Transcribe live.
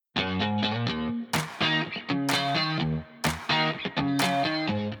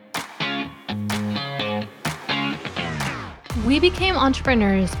We became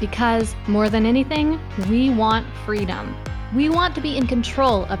entrepreneurs because, more than anything, we want freedom. We want to be in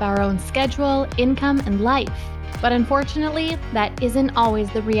control of our own schedule, income, and life. But unfortunately, that isn't always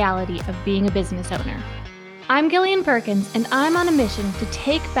the reality of being a business owner. I'm Gillian Perkins, and I'm on a mission to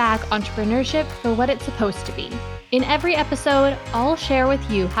take back entrepreneurship for what it's supposed to be. In every episode, I'll share with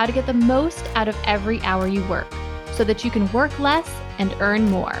you how to get the most out of every hour you work, so that you can work less and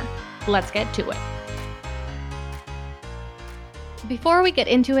earn more. Let's get to it. Before we get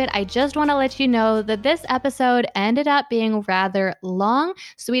into it, I just want to let you know that this episode ended up being rather long,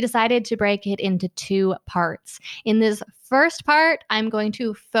 so we decided to break it into two parts. In this first part, I'm going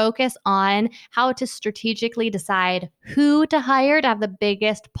to focus on how to strategically decide who to hire to have the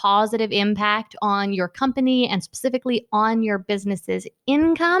biggest positive impact on your company and specifically on your business's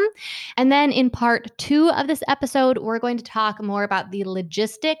income. And then in part two of this episode, we're going to talk more about the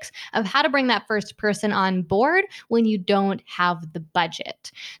logistics of how to bring that first person on board when you don't have the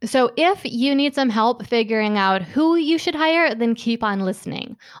budget. So if you need some help figuring out who you should hire, then keep on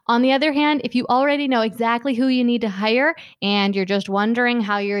listening. On the other hand, if you already know exactly who you need to hire, and you're just wondering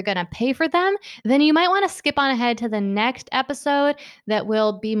how you're going to pay for them, then you might want to skip on ahead to the next episode that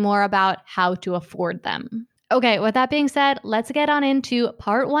will be more about how to afford them. Okay, with that being said, let's get on into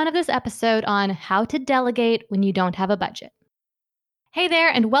part one of this episode on how to delegate when you don't have a budget. Hey there,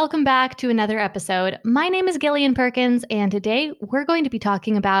 and welcome back to another episode. My name is Gillian Perkins, and today we're going to be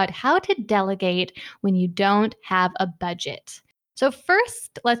talking about how to delegate when you don't have a budget. So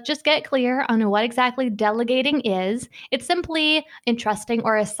first, let's just get clear on what exactly delegating is. It's simply entrusting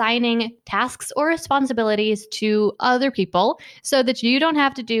or assigning tasks or responsibilities to other people so that you don't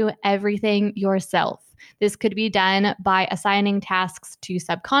have to do everything yourself. This could be done by assigning tasks to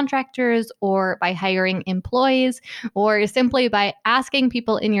subcontractors or by hiring employees or simply by asking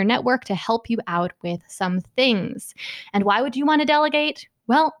people in your network to help you out with some things. And why would you want to delegate?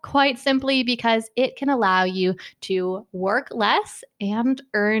 Well, quite simply because it can allow you to work less and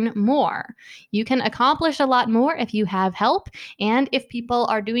earn more. You can accomplish a lot more if you have help, and if people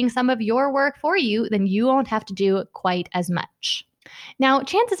are doing some of your work for you, then you won't have to do quite as much. Now,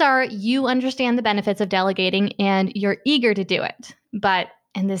 chances are you understand the benefits of delegating and you're eager to do it. But,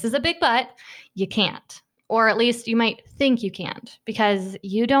 and this is a big but, you can't. Or at least you might think you can't because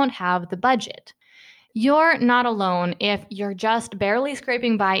you don't have the budget. You're not alone if you're just barely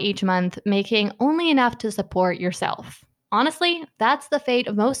scraping by each month, making only enough to support yourself. Honestly, that's the fate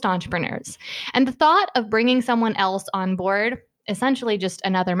of most entrepreneurs. And the thought of bringing someone else on board, essentially just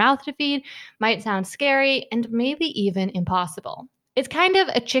another mouth to feed, might sound scary and maybe even impossible. It's kind of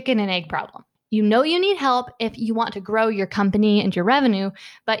a chicken and egg problem. You know you need help if you want to grow your company and your revenue,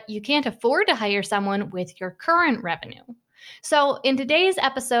 but you can't afford to hire someone with your current revenue. So in today's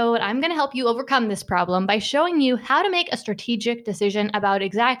episode, I'm going to help you overcome this problem by showing you how to make a strategic decision about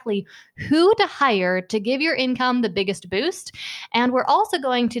exactly who to hire to give your income the biggest boost. And we're also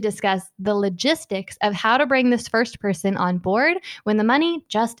going to discuss the logistics of how to bring this first person on board when the money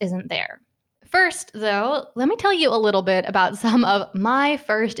just isn't there. First, though, let me tell you a little bit about some of my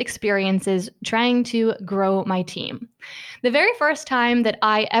first experiences trying to grow my team. The very first time that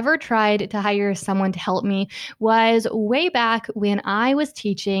I ever tried to hire someone to help me was way back when I was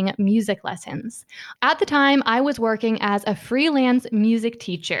teaching music lessons. At the time, I was working as a freelance music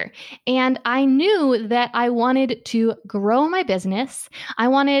teacher, and I knew that I wanted to grow my business. I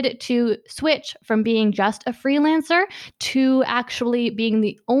wanted to switch from being just a freelancer to actually being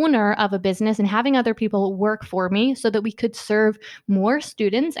the owner of a business and having other people work for me so that we could serve more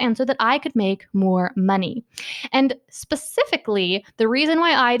students and so that I could make more money. And specifically, the reason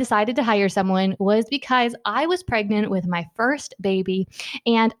why I decided to hire someone was because I was pregnant with my first baby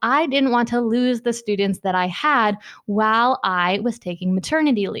and I didn't want to lose the students that I had while I was taking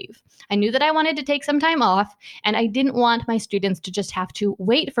maternity leave. I knew that I wanted to take some time off and I didn't want my students to just have to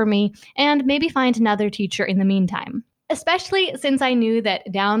wait for me and maybe find another teacher in the meantime. Especially since I knew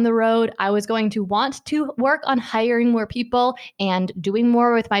that down the road, I was going to want to work on hiring more people and doing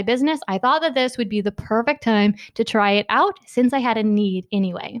more with my business. I thought that this would be the perfect time to try it out since I had a need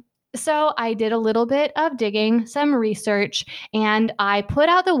anyway. So I did a little bit of digging, some research, and I put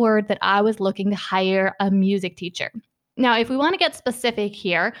out the word that I was looking to hire a music teacher. Now, if we want to get specific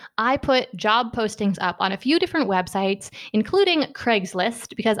here, I put job postings up on a few different websites, including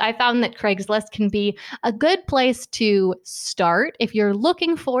Craigslist, because I found that Craigslist can be a good place to start if you're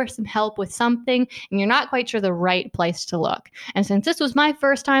looking for some help with something and you're not quite sure the right place to look. And since this was my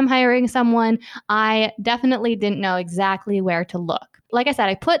first time hiring someone, I definitely didn't know exactly where to look. Like I said,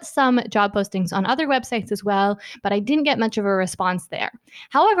 I put some job postings on other websites as well, but I didn't get much of a response there.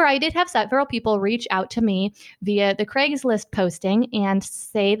 However, I did have several people reach out to me via the Craigslist posting and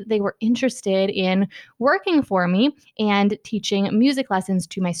say that they were interested in working for me and teaching music lessons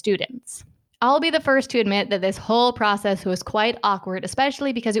to my students. I'll be the first to admit that this whole process was quite awkward,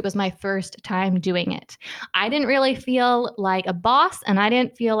 especially because it was my first time doing it. I didn't really feel like a boss, and I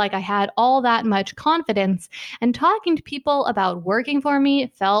didn't feel like I had all that much confidence, and talking to people about working for me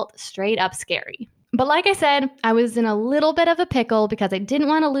felt straight up scary. But like I said, I was in a little bit of a pickle because I didn't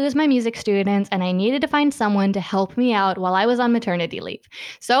want to lose my music students and I needed to find someone to help me out while I was on maternity leave.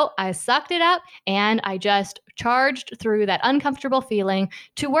 So I sucked it up and I just charged through that uncomfortable feeling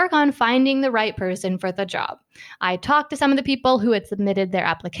to work on finding the right person for the job. I talked to some of the people who had submitted their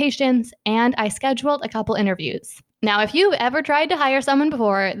applications and I scheduled a couple interviews. Now, if you've ever tried to hire someone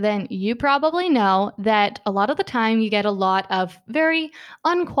before, then you probably know that a lot of the time you get a lot of very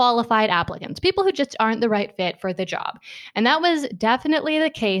unqualified applicants, people who just aren't the right fit for the job. And that was definitely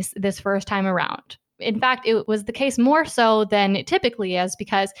the case this first time around. In fact, it was the case more so than it typically is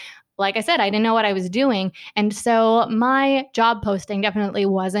because, like I said, I didn't know what I was doing. And so my job posting definitely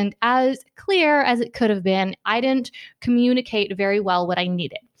wasn't as clear as it could have been. I didn't communicate very well what I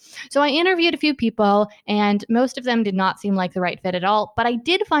needed. So I interviewed a few people, and most of them did not seem like the right fit at all. But I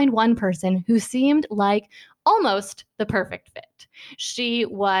did find one person who seemed like almost the perfect fit. She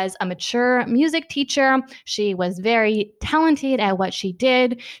was a mature music teacher. She was very talented at what she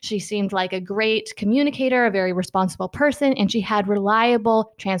did. She seemed like a great communicator, a very responsible person, and she had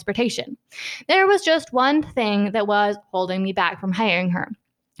reliable transportation. There was just one thing that was holding me back from hiring her.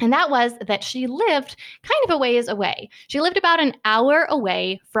 And that was that she lived kind of a ways away. She lived about an hour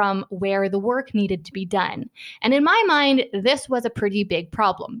away from where the work needed to be done. And in my mind, this was a pretty big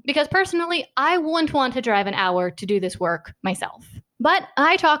problem because personally, I wouldn't want to drive an hour to do this work myself. But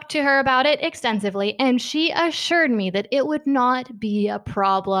I talked to her about it extensively, and she assured me that it would not be a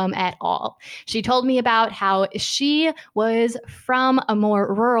problem at all. She told me about how she was from a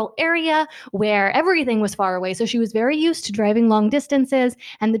more rural area where everything was far away, so she was very used to driving long distances,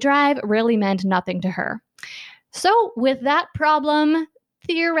 and the drive really meant nothing to her. So, with that problem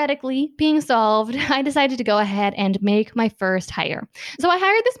theoretically being solved, I decided to go ahead and make my first hire. So I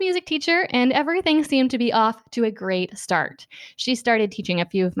hired this music teacher and everything seemed to be off to a great start. She started teaching a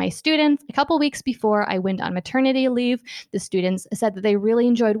few of my students a couple weeks before I went on maternity leave. The students said that they really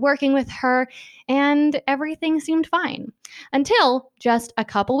enjoyed working with her and everything seemed fine. Until just a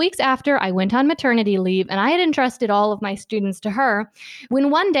couple weeks after I went on maternity leave and I had entrusted all of my students to her, when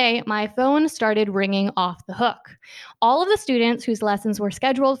one day my phone started ringing off the hook. All of the students whose lessons were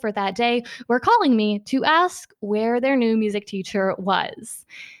scheduled for that day were calling me to ask where their new music teacher was.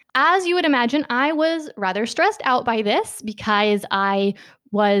 As you would imagine, I was rather stressed out by this because I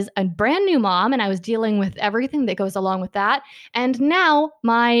was a brand new mom and I was dealing with everything that goes along with that. And now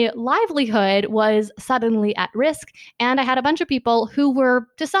my livelihood was suddenly at risk and I had a bunch of people who were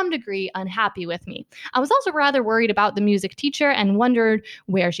to some degree unhappy with me. I was also rather worried about the music teacher and wondered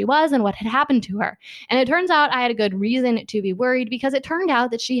where she was and what had happened to her. And it turns out I had a good reason to be worried because it turned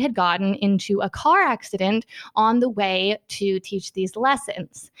out that she had gotten into a car accident on the way to teach these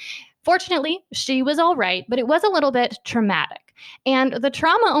lessons. Fortunately, she was all right, but it was a little bit traumatic. And the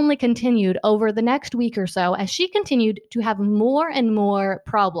trauma only continued over the next week or so as she continued to have more and more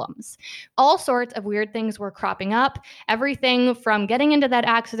problems. All sorts of weird things were cropping up, everything from getting into that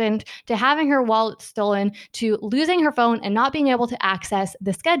accident to having her wallet stolen to losing her phone and not being able to access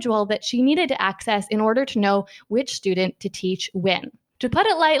the schedule that she needed to access in order to know which student to teach when. To put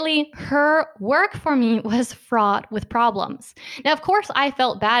it lightly, her work for me was fraught with problems. Now, of course, I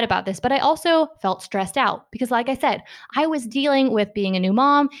felt bad about this, but I also felt stressed out because, like I said, I was dealing with being a new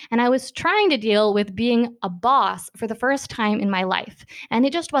mom and I was trying to deal with being a boss for the first time in my life, and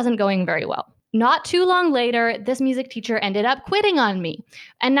it just wasn't going very well. Not too long later, this music teacher ended up quitting on me.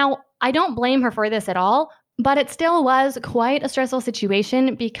 And now I don't blame her for this at all. But it still was quite a stressful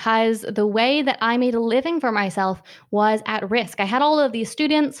situation because the way that I made a living for myself was at risk. I had all of these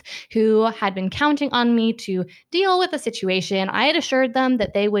students who had been counting on me to deal with the situation. I had assured them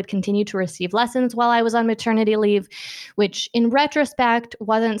that they would continue to receive lessons while I was on maternity leave, which in retrospect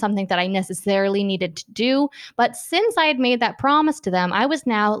wasn't something that I necessarily needed to do. But since I had made that promise to them, I was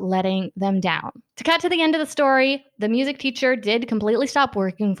now letting them down. To cut to the end of the story, the music teacher did completely stop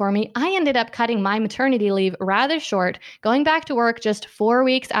working for me. I ended up cutting my maternity leave rather short, going back to work just 4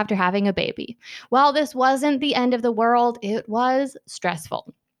 weeks after having a baby. While this wasn't the end of the world, it was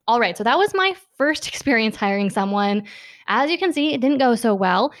stressful. All right, so that was my first experience hiring someone. As you can see, it didn't go so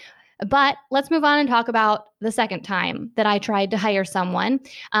well. But let's move on and talk about the second time that I tried to hire someone.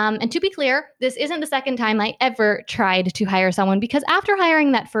 And to be clear, this isn't the second time I ever tried to hire someone, because after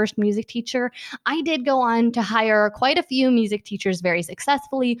hiring that first music teacher, I did go on to hire quite a few music teachers very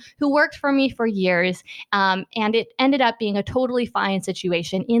successfully who worked for me for years. And it ended up being a totally fine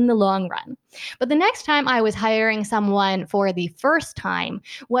situation in the long run. But the next time I was hiring someone for the first time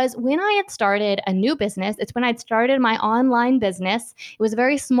was when I had started a new business. It's when I'd started my online business. It was a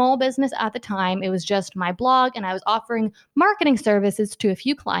very small business at the time. It was just my blog, and I was offering marketing services to a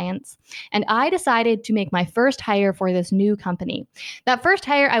few clients. And I decided to make my first hire for this new company. That first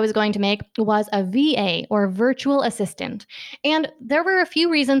hire I was going to make was a VA, or virtual assistant. And there were a few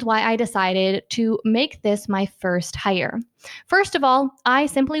reasons why I decided to make this my first hire. First of all, I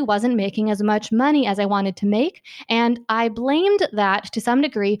simply wasn't making as much money as I wanted to make, and I blamed that to some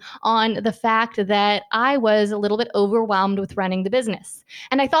degree on the fact that I was a little bit overwhelmed with running the business.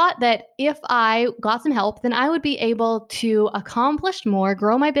 And I thought that if I got some help, then I would be able to accomplish more,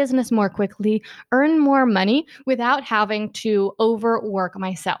 grow my business more quickly, earn more money without having to overwork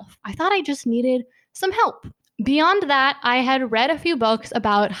myself. I thought I just needed some help. Beyond that, I had read a few books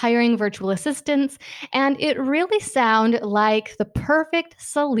about hiring virtual assistants, and it really sounded like the perfect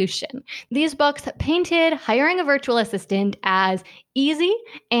solution. These books painted hiring a virtual assistant as easy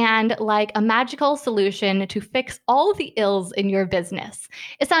and like a magical solution to fix all the ills in your business.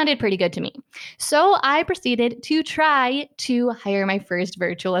 It sounded pretty good to me. So I proceeded to try to hire my first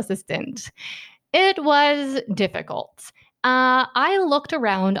virtual assistant. It was difficult. I looked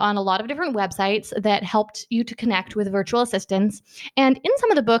around on a lot of different websites that helped you to connect with virtual assistants. And in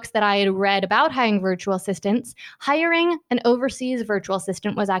some of the books that I had read about hiring virtual assistants, hiring an overseas virtual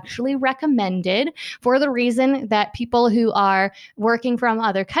assistant was actually recommended for the reason that people who are working from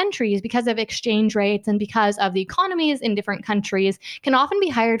other countries, because of exchange rates and because of the economies in different countries, can often be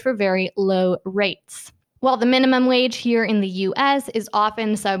hired for very low rates. Well, the minimum wage here in the US is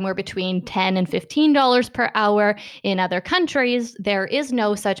often somewhere between $10 and $15 per hour. In other countries, there is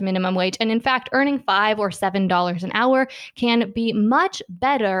no such minimum wage. And in fact, earning $5 or $7 an hour can be much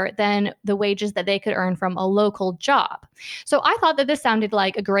better than the wages that they could earn from a local job. So I thought that this sounded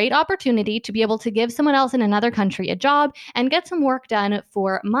like a great opportunity to be able to give someone else in another country a job and get some work done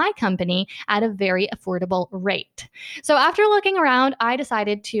for my company at a very affordable rate. So after looking around, I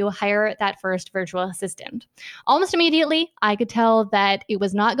decided to hire that first virtual assistant. Almost immediately, I could tell that it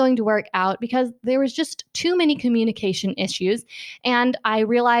was not going to work out because there was just too many communication issues, and I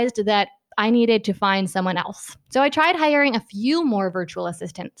realized that I needed to find someone else. So I tried hiring a few more virtual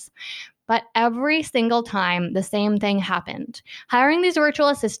assistants. But every single time, the same thing happened. Hiring these virtual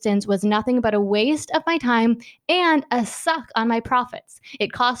assistants was nothing but a waste of my time and a suck on my profits.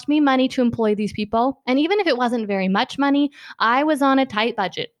 It cost me money to employ these people, and even if it wasn't very much money, I was on a tight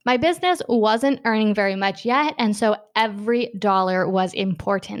budget. My business wasn't earning very much yet, and so every dollar was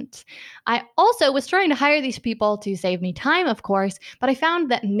important. I also was trying to hire these people to save me time, of course, but I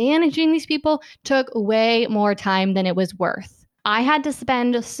found that managing these people took way more time than it was worth. I had to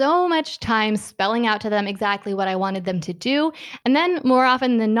spend so much time spelling out to them exactly what I wanted them to do. And then, more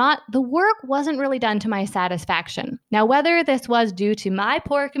often than not, the work wasn't really done to my satisfaction. Now, whether this was due to my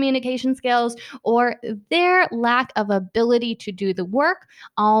poor communication skills or their lack of ability to do the work,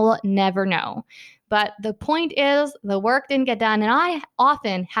 I'll never know. But the point is, the work didn't get done, and I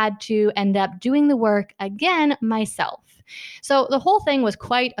often had to end up doing the work again myself. So the whole thing was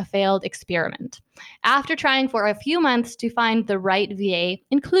quite a failed experiment. After trying for a few months to find the right VA,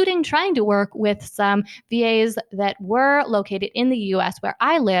 including trying to work with some VAs that were located in the US where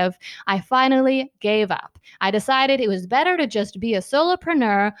I live, I finally gave up. I decided it was better to just be a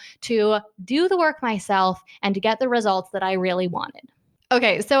solopreneur, to do the work myself, and to get the results that I really wanted.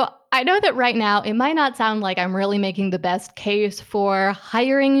 Okay, so I know that right now it might not sound like I'm really making the best case for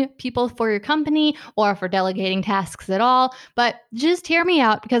hiring people for your company or for delegating tasks at all, but just hear me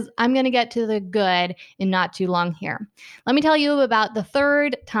out because I'm going to get to the good in not too long here. Let me tell you about the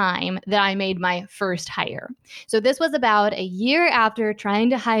third time that I made my first hire. So this was about a year after trying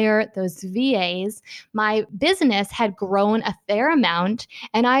to hire those VAs. My business had grown a fair amount,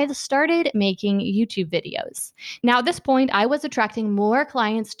 and I had started making YouTube videos. Now, at this point, I was attracting more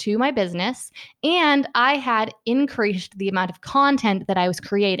clients to my business, and I had increased the amount of content that I was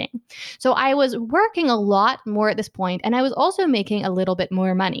creating. So I was working a lot more at this point, and I was also making a little bit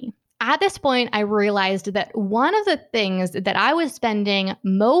more money. At this point, I realized that one of the things that I was spending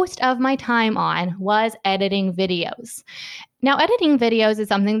most of my time on was editing videos. Now, editing videos is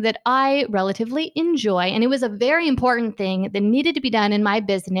something that I relatively enjoy, and it was a very important thing that needed to be done in my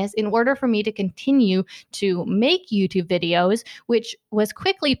business in order for me to continue to make YouTube videos, which was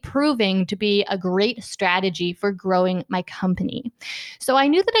quickly proving to be a great strategy for growing my company. So I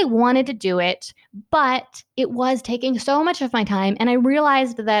knew that I wanted to do it, but it was taking so much of my time, and I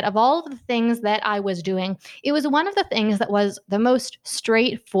realized that of all of the things that I was doing, it was one of the things that was the most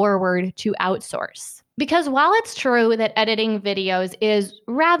straightforward to outsource. Because while it's true that editing videos is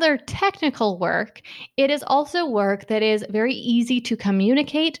rather technical work, it is also work that is very easy to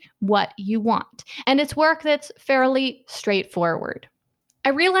communicate what you want. And it's work that's fairly straightforward. I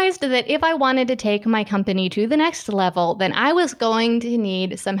realized that if I wanted to take my company to the next level, then I was going to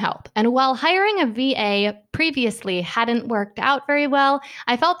need some help. And while hiring a VA previously hadn't worked out very well,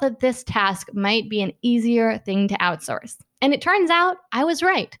 I felt that this task might be an easier thing to outsource. And it turns out I was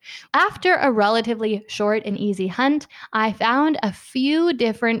right. After a relatively short and easy hunt, I found a few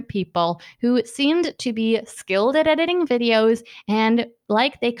different people who seemed to be skilled at editing videos and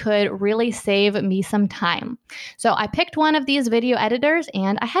like they could really save me some time. So I picked one of these video editors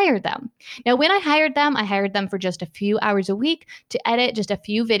and I hired them. Now, when I hired them for just a few hours a week to edit just a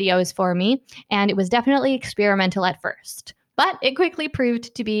few videos for me, and it was definitely experimental at first. But it quickly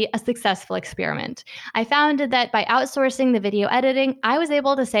proved to be a successful experiment. I found that by outsourcing the video editing, I was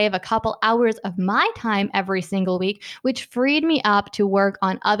able to save a couple hours of my time every single week, which freed me up to work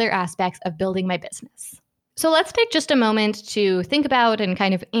on other aspects of building my business. So let's take just a moment to think about and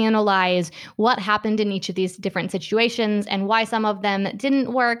kind of analyze what happened in each of these different situations and why some of them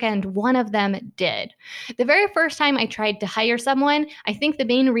didn't work and one of them did. The very first time I tried to hire someone, I think the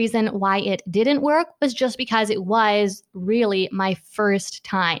main reason why it didn't work was just because it was really my first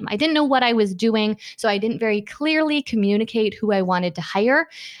time. I didn't know what I was doing, so I didn't very clearly communicate who I wanted to hire.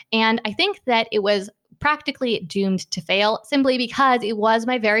 And I think that it was practically doomed to fail simply because it was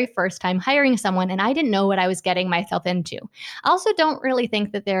my very first time hiring someone and I didn't know what I was getting myself into. I also don't really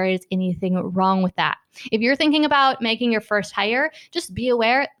think that there is anything wrong with that. If you're thinking about making your first hire, just be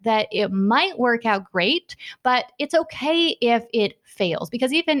aware that it might work out great, but it's okay if it fails,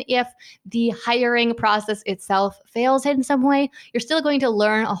 because even if the hiring process itself fails in some way, you're still going to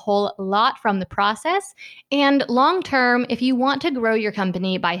learn a whole lot from the process. And long term, if you want to grow your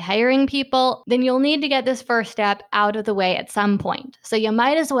company by hiring people, then you'll need to get this first step out of the way at some point. So you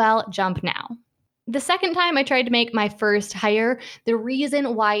might as well jump now. The second time I tried to make my first hire, the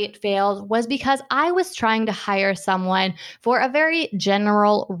reason why it failed was because I was trying to hire someone for a very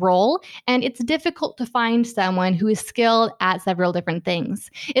general role, and it's difficult to find someone who is skilled at several different things.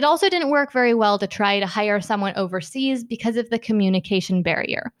 It also didn't work very well to try to hire someone overseas because of the communication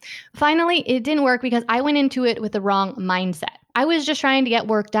barrier. Finally, it didn't work because I went into it with the wrong mindset. I was just trying to get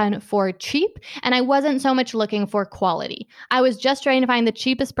work done for cheap, and I wasn't so much looking for quality. I was just trying to find the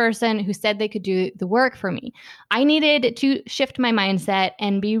cheapest person who said they could do the work for me. I needed to shift my mindset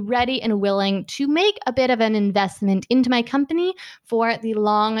and be ready and willing to make a bit of an investment into my company for the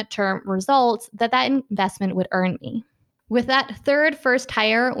long-term results that investment would earn me. With that first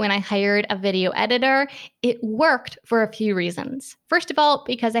hire, when I hired a video editor, it worked for a few reasons. First of all,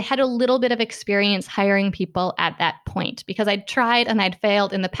 because I had a little bit of experience hiring people at that point. Because I'd tried and I'd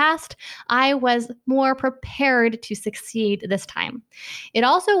failed in the past, I was more prepared to succeed this time. It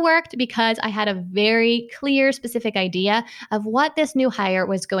also worked because I had a very clear, specific idea of what this new hire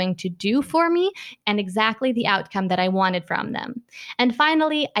was going to do for me and exactly the outcome that I wanted from them. And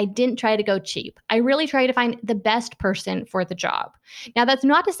finally, I didn't try to go cheap. I really tried to find the best person for the job. Now, that's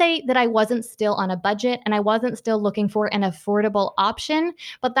not to say that I wasn't still on a budget and I wasn't still looking for an affordable option,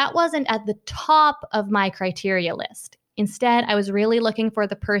 but that wasn't at the top of my criteria list. Instead, I was really looking for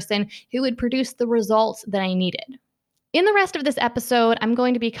the person who would produce the results that I needed. In the rest of this episode, I'm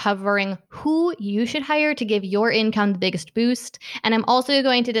going to be covering who you should hire to give your income the biggest boost. And I'm also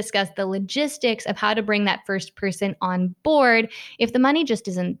going to discuss the logistics of how to bring that first person on board if the money just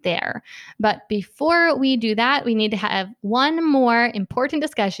isn't there. But before we do that, we need to have one more important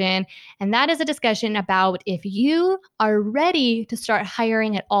discussion. And that is a discussion about if you are ready to start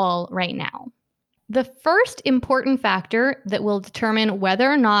hiring at all right now. The first important factor that will determine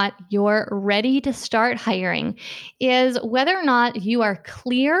whether or not you're ready to start hiring is whether or not you are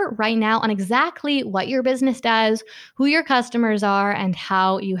clear right now on exactly what your business does, who your customers are, and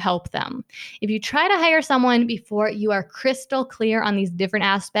how you help them. If you try to hire someone before you are crystal clear on these different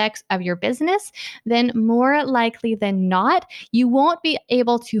aspects of your business, then more likely than not, you won't be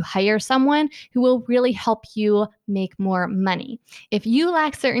able to hire someone who will really help you make more money. If you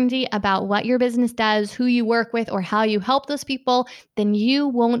lack certainty about what your business does, who you work with, or how you help those people, then you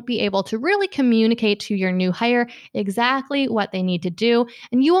won't be able to really communicate to your new hire exactly what they need to do.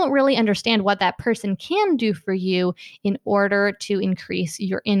 And you won't really understand what that person can do for you in order to increase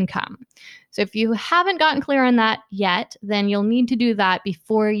your income. So if you haven't gotten clear on that yet, then you'll need to do that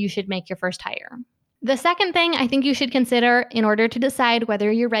before you should make your first hire. The second thing I think you should consider in order to decide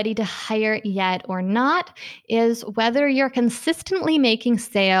whether you're ready to hire yet or not is whether you're consistently making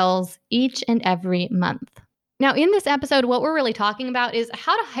sales each and every month. Now, in this episode, what we're really talking about is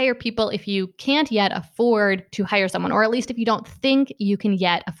how to hire people if you can't yet afford to hire someone, or at least if you don't think you can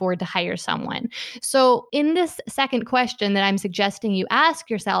yet afford to hire someone. So in this second question that I'm suggesting you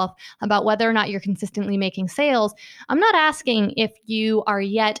ask yourself about whether or not you're consistently making sales, I'm not asking if you are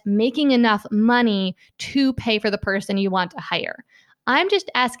yet making enough money to pay for the person you want to hire. I'm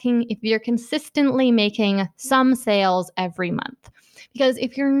just asking if you're consistently making some sales every month. Because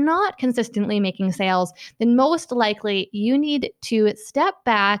if you're not consistently making sales, then most likely you need to step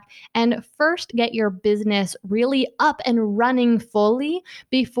back and first get your business really up and running fully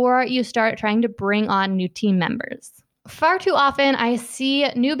before you start trying to bring on new team members. Far too often, I see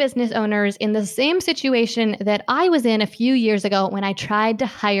new business owners in the same situation that I was in a few years ago when I tried to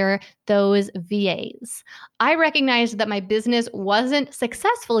hire those VAs. I recognized that my business wasn't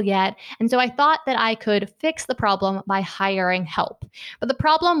successful yet, and so I thought that I could fix the problem by hiring help. But the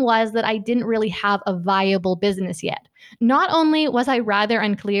problem was that I didn't really have a viable business yet. Not only was I rather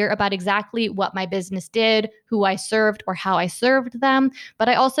unclear about exactly what my business did, who I served, or how I served them, but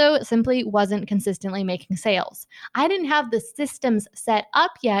I also simply wasn't consistently making sales. I didn't have the systems set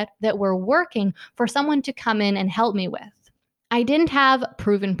up yet that were working for someone to come in and help me with. I didn't have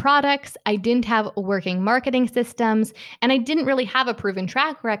proven products, I didn't have working marketing systems, and I didn't really have a proven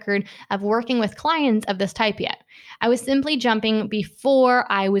track record of working with clients of this type yet. I was simply jumping before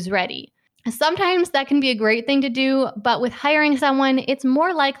I was ready. Sometimes that can be a great thing to do, but with hiring someone, it's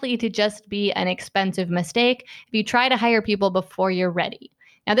more likely to just be an expensive mistake if you try to hire people before you're ready.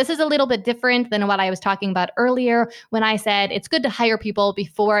 Now, this is a little bit different than what I was talking about earlier when I said it's good to hire people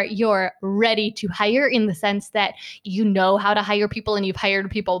before you're ready to hire, in the sense that you know how to hire people and you've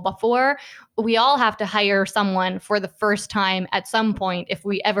hired people before. We all have to hire someone for the first time at some point if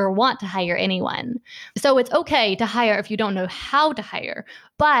we ever want to hire anyone. So it's okay to hire if you don't know how to hire,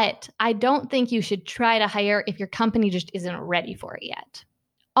 but I don't think you should try to hire if your company just isn't ready for it yet.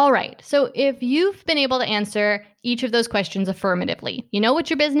 All right, so if you've been able to answer each of those questions affirmatively, you know what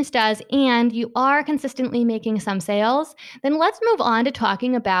your business does, and you are consistently making some sales, then let's move on to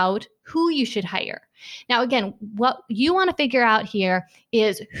talking about who you should hire. Now, again, what you want to figure out here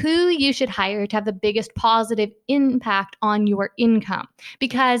is who you should hire to have the biggest positive impact on your income.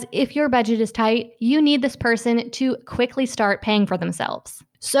 Because if your budget is tight, you need this person to quickly start paying for themselves.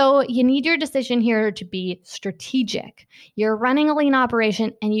 So you need your decision here to be strategic. You're running a lean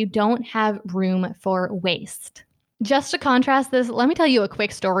operation and you don't have room for waste. Just to contrast this, let me tell you a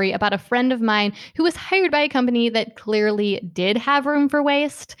quick story about a friend of mine who was hired by a company that clearly did have room for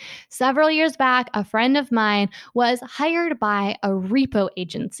waste. Several years back, a friend of mine was hired by a repo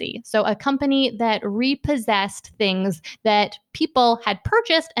agency, so a company that repossessed things that people had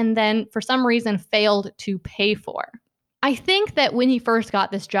purchased and then for some reason failed to pay for. I think that when he first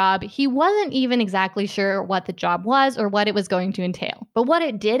got this job, he wasn't even exactly sure what the job was or what it was going to entail. But what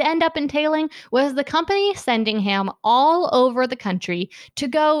it did end up entailing was the company sending him all over the country to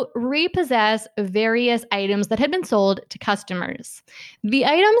go repossess various items that had been sold to customers. The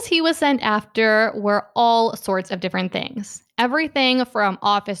items he was sent after were all sorts of different things. Everything from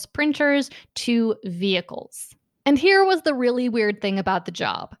office printers to vehicles. And here was the really weird thing about the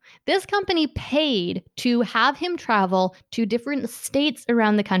job. This company paid to have him travel to different states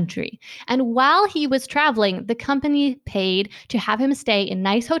around the country. And while he was traveling, the company paid to have him stay in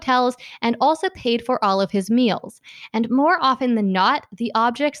nice hotels and also paid for all of his meals. And more often than not, the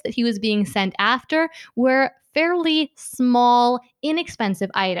objects that he was being sent after were fairly small,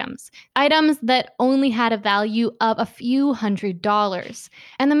 inexpensive items that only had a value of a few $100s.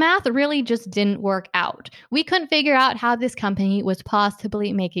 And the math really just didn't work out. We couldn't figure out how this company was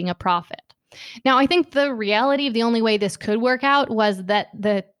possibly making a profit. Now, I think the reality of the only way this could work out was that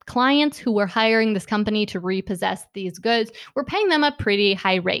the clients who were hiring this company to repossess these goods were paying them a pretty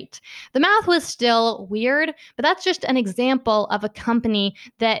high rate. The math was still weird, but that's just an example of a company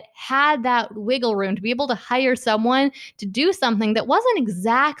that had that wiggle room to be able to hire someone to do something that wasn't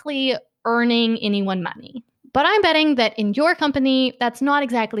exactly earning anyone money. But I'm betting that in your company, that's not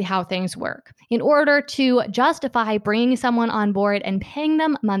exactly how things work. In order to justify bringing someone on board and paying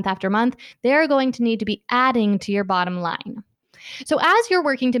them month after month, they're going to need to be adding to your bottom line. So as you're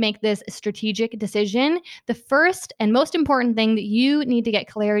working to make this strategic decision, the first and most important thing that you need to get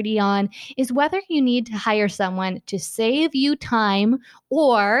clarity on is whether you need to hire someone to save you time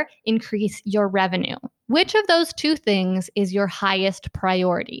or increase your revenue. Which of those two things is your highest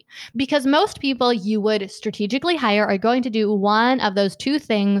priority? Because most people you would strategically hire are going to do one of those two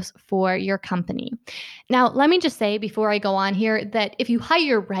things for your company. Now, let me just say before I go on here that if you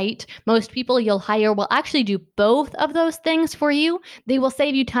hire right, most people you'll hire will actually do both of those things for you. They will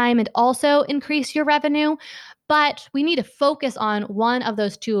save you time and also increase your revenue. But we need to focus on one of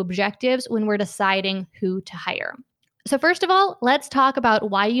those two objectives when we're deciding who to hire. So, first of all, let's talk about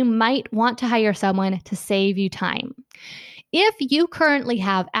why you might want to hire someone to save you time. If you currently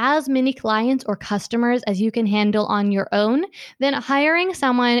have as many clients or customers as you can handle on your own, then hiring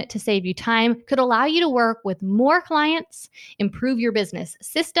someone to save you time could allow you to work with more clients, improve your business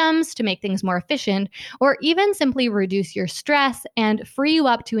systems to make things more efficient, or even simply reduce your stress and free you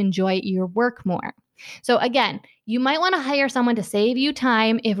up to enjoy your work more. So again, you might want to hire someone to save you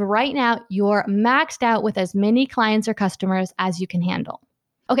time if right now you're maxed out with as many clients or customers as you can handle.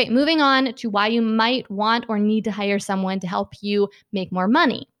 Okay, moving on to why you might want or need to hire someone to help you make more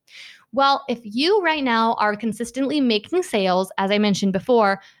money. Well, if you right now are consistently making sales, as I mentioned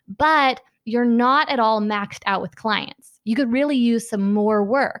before, but you're not at all maxed out with clients, you could really use some more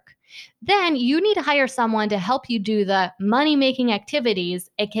work. Then you need to hire someone to help you do the money-making activities,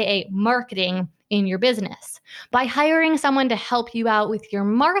 aka marketing, in your business. By hiring someone to help you out with your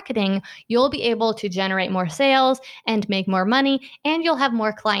marketing, you'll be able to generate more sales and make more money, and you'll have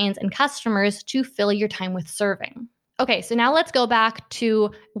more clients and customers to fill your time with serving. Okay, so now let's go back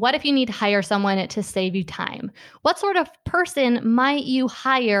to what if you need to hire someone to save you time? What sort of person might you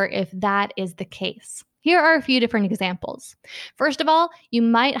hire if that is the case? Here are a few different examples. First of all, you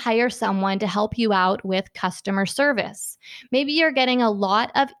might hire someone to help you out with customer service. Maybe you're getting a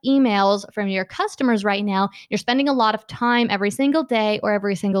lot of emails from your customers right now. You're spending a lot of time every single day or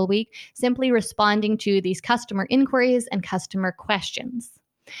every single week simply responding to these customer inquiries and customer questions.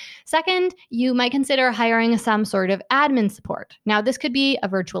 Second, you might consider hiring some sort of admin support. Now, this could be a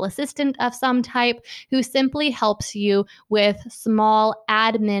virtual assistant of some type who simply helps you with small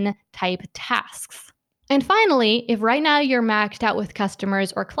admin type tasks. And finally, if right now you're maxed out with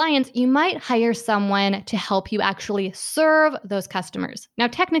customers or clients, you might hire someone to help you actually serve those customers. Now,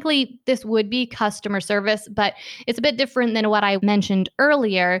 technically, this would be customer service, but it's a bit different than what I mentioned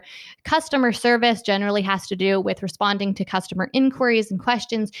earlier. Customer service generally has to do with responding to customer inquiries and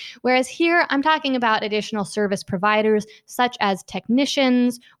questions, whereas here I'm talking about additional service providers such as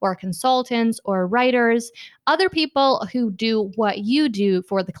technicians or consultants or writers, other people who do what you do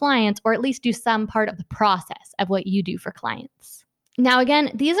for the clients, or at least do some part of the process of what you do for clients. Now,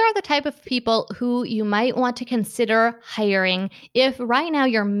 again, these are the type of people who you might want to consider hiring if right now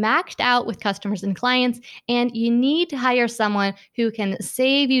you're maxed out with customers and clients and you need to hire someone who can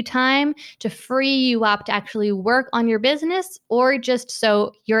save you time to free you up to actually work on your business, or just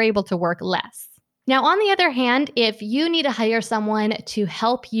so you're able to work less. Now, on the other hand, if you need to hire someone to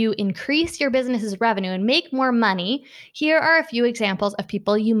help you increase your business's revenue and make more money, here are a few examples of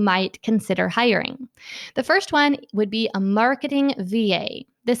people you might consider hiring. The first one would be a marketing VA.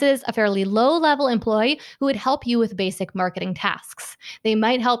 This is a fairly low-level employee who would help you with basic marketing tasks. They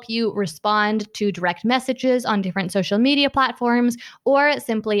might help you respond to direct messages on different social media platforms or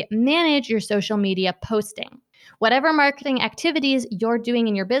simply manage your social media posting. Whatever marketing activities you're doing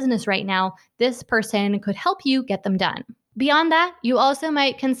in your business right now, this person could help you get them done. Beyond that, you also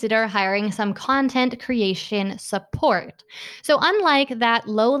might consider hiring some content creation support. So unlike that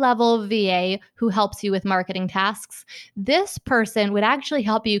low-level VA who helps you with marketing tasks, this person would actually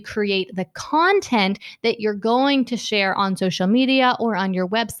help you create the content that you're going to share on social media or on your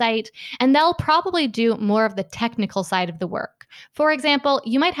website, and they'll probably do more of the technical side of the work. For example,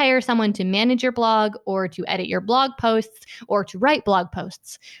 you might hire someone to manage your blog or to edit your blog posts or to write blog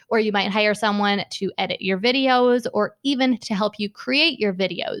posts, or you might hire someone to edit your videos or even to help you create your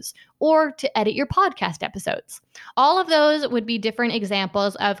videos or to edit your podcast episodes. All of those would be different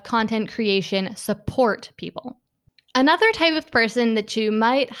examples of content creation support people. Another type of person that you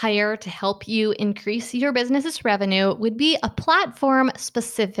might hire to help you increase your business's revenue would be a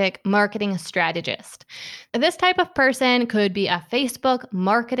platform-specific marketing strategist. This type of person could be a Facebook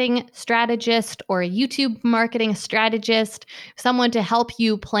marketing strategist or a YouTube marketing strategist, someone to help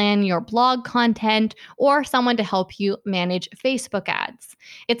you plan your blog content, or someone to help you manage Facebook ads.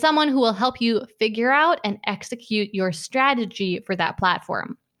 It's someone who will help you figure out and execute your strategy for that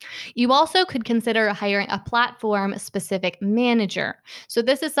platform. You also could consider hiring a platform-specific manager. So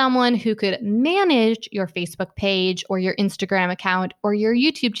this is someone who could manage your Facebook page or your Instagram account or your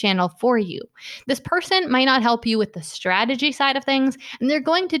YouTube channel for you. This person might not help you with the strategy side of things, and they're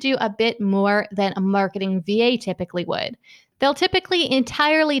going to do a bit more than a marketing VA typically would. They'll typically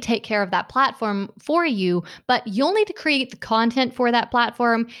entirely take care of that platform for you, but you'll need to create the content for that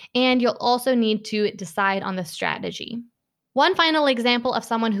platform, and you'll also need to decide on the strategy. One final example of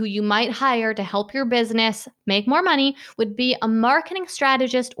someone who you might hire to help your business make more money would be a marketing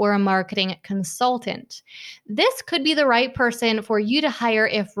strategist or a marketing consultant. This could be the right person for you to hire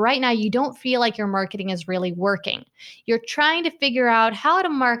if right now you don't feel like your marketing is really working. You're trying to figure out how to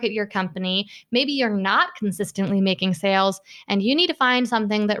market your company. Maybe you're not consistently making sales and you need to find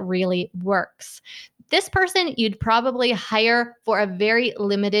something that really works. This person you'd probably hire for a very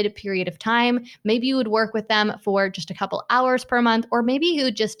limited period of time. Maybe you would work with them for just a couple hours per month, or maybe you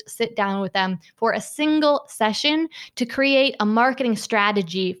would just sit down with them for a single session to create a marketing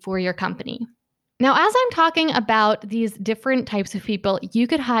strategy for your company. Now, as I'm talking about these different types of people you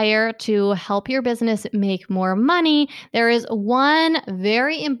could hire to help your business make more money, there is one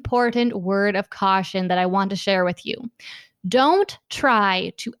very important word of caution that I want to share with you. Don't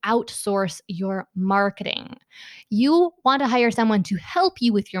try to outsource your marketing. You want to hire someone to help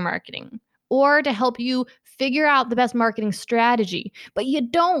you with your marketing or to help you figure out the best marketing strategy, but you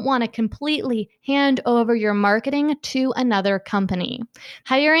don't want to completely hand over your marketing to another company.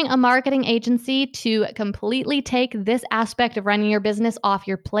 Hiring a marketing agency to completely take this aspect of running your business off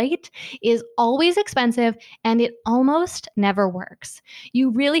your plate is always expensive and it almost never works.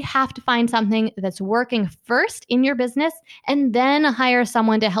 You really have to find something that's working first in your business and then hire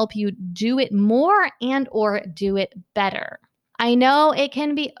someone to help you do it more and or do it better. I know it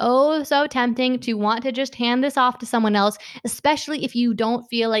can be oh so tempting to want to just hand this off to someone else, especially if you don't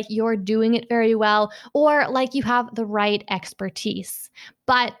feel like you're doing it very well or like you have the right expertise.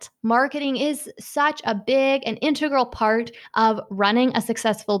 But marketing is such a big and integral part of running a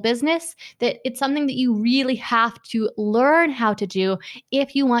successful business that it's something that you really have to learn how to do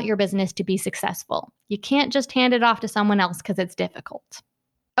if you want your business to be successful. You can't just hand it off to someone else because it's difficult.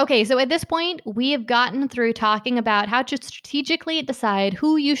 Okay, so at this point, we have gotten through talking about how to strategically decide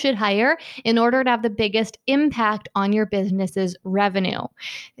who you should hire in order to have the biggest impact on your business's revenue.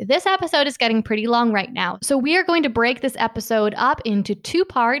 This episode is getting pretty long right now, so we are going to break this episode up into two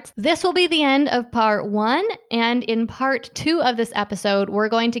parts. This will be the end of part one, and in part two of this episode, we're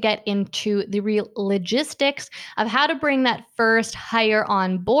going to get into the real logistics of how to bring that first hire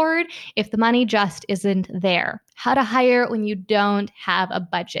on board if the money just isn't there. How to hire when you don't have a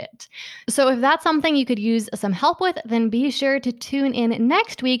budget. So if that's something you could use some help with, then be sure to tune in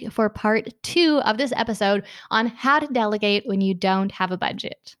next week for part 2 of this episode on how to delegate when you don't have a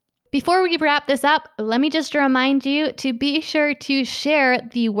budget. Before we wrap this up, let me just remind you to be sure to share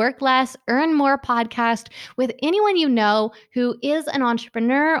the Work Less, Earn More podcast with anyone you know who is an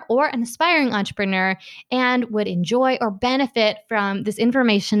entrepreneur or an aspiring entrepreneur and would enjoy or benefit from this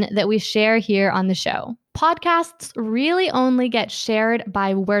information that we share here on the show. Podcasts really only get shared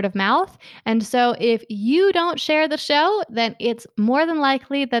by word of mouth. And so if you don't share the show, then it's more than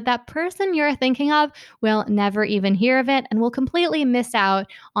likely that that person you're thinking of will never even hear of it and will completely miss out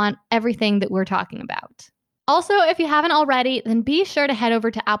on everything that we're talking about. Also, if you haven't already, then be sure to head over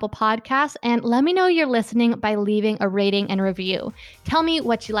to Apple Podcasts and let me know you're listening by leaving a rating and review. Tell me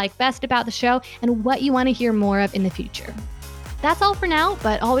what you like best about the show and what you want to hear more of in the future. That's all for now,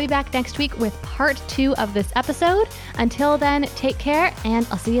 but I'll be back next week with part 2 of this episode. Until then, take care, and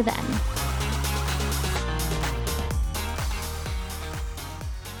I'll see you then.